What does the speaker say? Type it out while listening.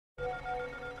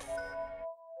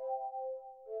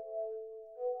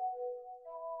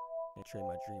Can't trade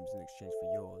my dreams in exchange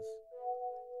for yours.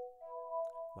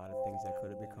 A lot of things I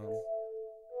could have become,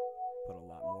 but a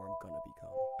lot more I'm gonna become.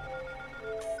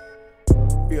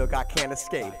 Feel like I can't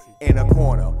escape. In a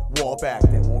corner, wall back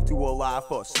then. Won't do a lie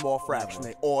for a small fraction.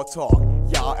 They all talk,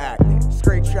 y'all acting.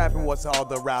 Straight trapping, what's the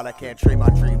other route? I can't trade my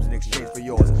dreams in exchange for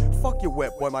yours. Fuck your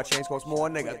whip, boy, my chains cost more,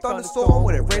 nigga. Thunderstorm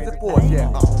when it rains, it pours, yeah.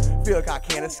 Feel like I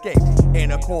can't escape.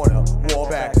 In a corner, wall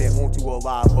back then. Won't do a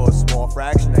lie for a small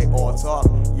fraction. They all talk,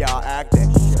 y'all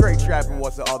acting. Straight trapping,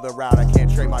 what's the other route? I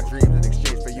can't trade my dreams in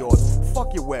exchange for yours.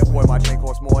 Fuck your whip, boy, my chain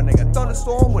cost more, nigga.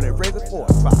 Thunderstorm when it rains, it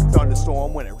pours.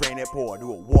 Thunderstorm when it rain, it pour.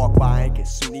 Do a walk by and get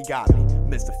soon he got me.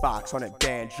 Mista Fox on a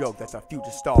band joke, that's a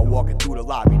future star walking through the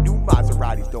lobby. New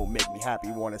Maseratis don't make me happy,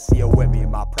 wanna see her with me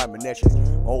in my premonitions.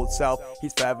 Old self,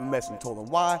 he's forever missing, told him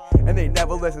why, and they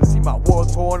never listen. See my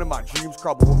world torn and my dreams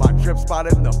crumble with my drip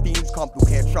spotted and the fiends come through.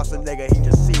 Can't trust a nigga, he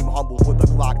just seem humble, put the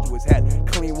Glock to his head.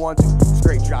 Clean 1-2,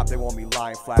 straight drop, they want me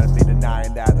lying flat. If they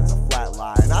denying that, that's a flat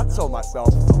lie. And I told myself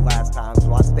it's the last time,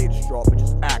 so I stay distraught but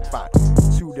just act fine.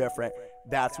 Too different,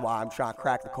 that's why I'm trying to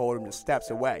crack the code, I'm just steps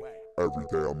away. Every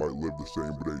day I might live the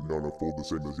same, but ain't none unfold the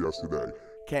same as yesterday.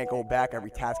 Can't go back,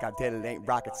 every task I did, it ain't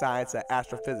rocket science or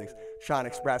astrophysics. Trying to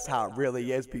express how it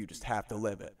really is, but you just have to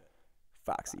live it.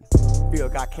 Foxy. Feel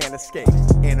like I can't escape.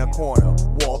 In a corner,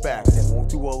 wall back then. Won't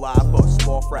do a lie for a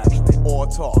small fraction. They all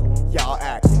talk, y'all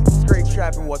acting. Straight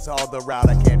trapping, what's the other route?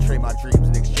 I can't trade my dreams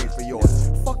in exchange for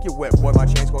yours. Fuck your whip, boy, my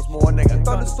chains cost more, nigga.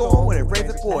 Thunderstorm when it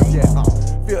rains, it pours, yeah.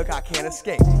 Feel like I can't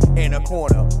escape. In a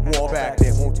corner, wall back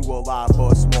then. Won't do a lie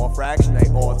for a small fraction. They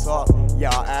all talk,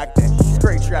 y'all acting.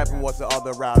 Straight trapping, what's the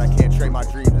other route? I can't trade my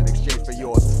dreams in exchange for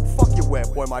yours. Fuck your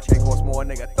whip, boy, my chain cost more,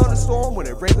 nigga. Thunderstorm when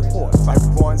it rains, it pours.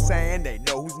 Everyone saying they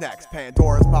know who's next.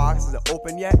 Pandora's box, is it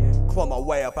open yet? Claw my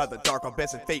way up out the dark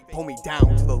abyss and fate pull me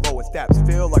down to the lowest depths.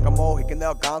 Feel like a Mohican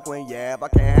Algonquin, yeah. If I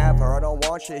can't have her, I don't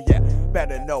want shit, yeah.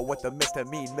 Better know what the Mista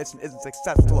mean. Mission isn't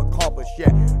success to accomplish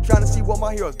yet. Trying to see what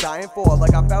my hero's dying for.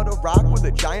 Like I found a rock with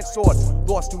a giant sword.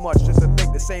 Lost too much just to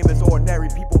think the same as ordinary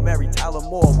people. Marry Tyler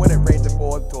Moore. When it rains, it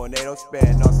pours, tornado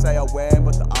spin. I'll say I win,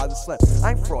 but the odds are slim.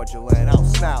 I'm fraudulent, I don't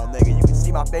smile, nigga. You can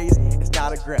see my face, it's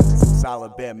not a grin. It's a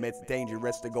solid bit, it's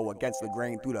dangerous to go against the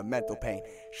grain through the mental pain.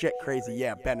 Shit crazy,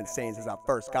 yeah, been insane since I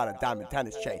first got a diamond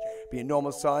tennis chain. Be a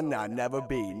normal son, I'll never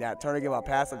be. Now turning in my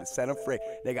past, I just set them free.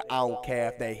 Nigga, I don't care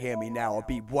if they hear me now. I'll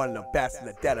be one of the best in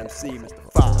the dead MC, Mista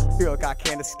Fox. Feel like I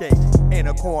can't escape. In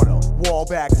a corner, wall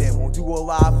back then. Won't do a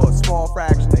lie for a small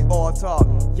fraction. They all talk,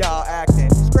 y'all acting.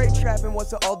 Straight trapping,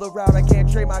 what's the other route? I can't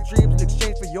trade my dreams in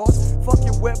exchange for yours. Fuck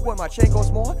your whip when my chain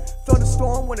goes more.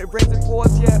 Thunderstorm when it rains and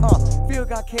pours, yeah, feel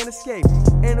like I can't escape.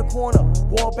 In a corner,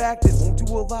 wall back then. Won't do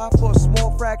a lie for a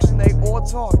small fraction. They all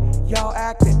talk, y'all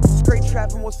acting. Straight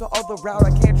trapping, what's the other route?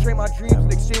 I can't trade my dreams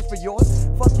in exchange for yours.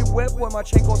 Fuck your whip when my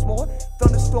chain goes more.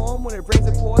 Thunderstorm when it rains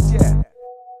and pours, yeah.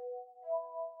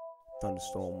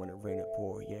 Thunderstorm when it rain and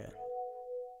pour, yeah.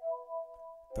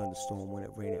 Thunderstorm when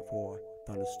it rain and pour.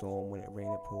 Thunderstorm when it rain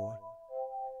and pour.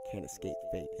 Can't escape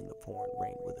fate in the pouring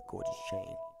rain with a gorgeous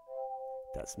chain.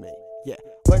 That's me, yeah.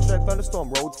 Lunchtime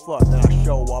thunderstorm, roads flood, then I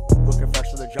show up looking fresh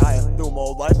to the giant. Through my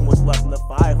old life and what's left in the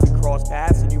fire. If we cross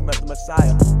paths and you met the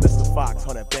Messiah. Mista Fox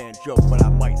on a band joke, but I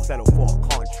might settle for a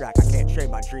contract. I can't trade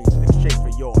my dreams in exchange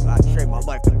for yours. I trade my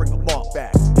life to bring them all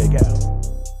back. Big L.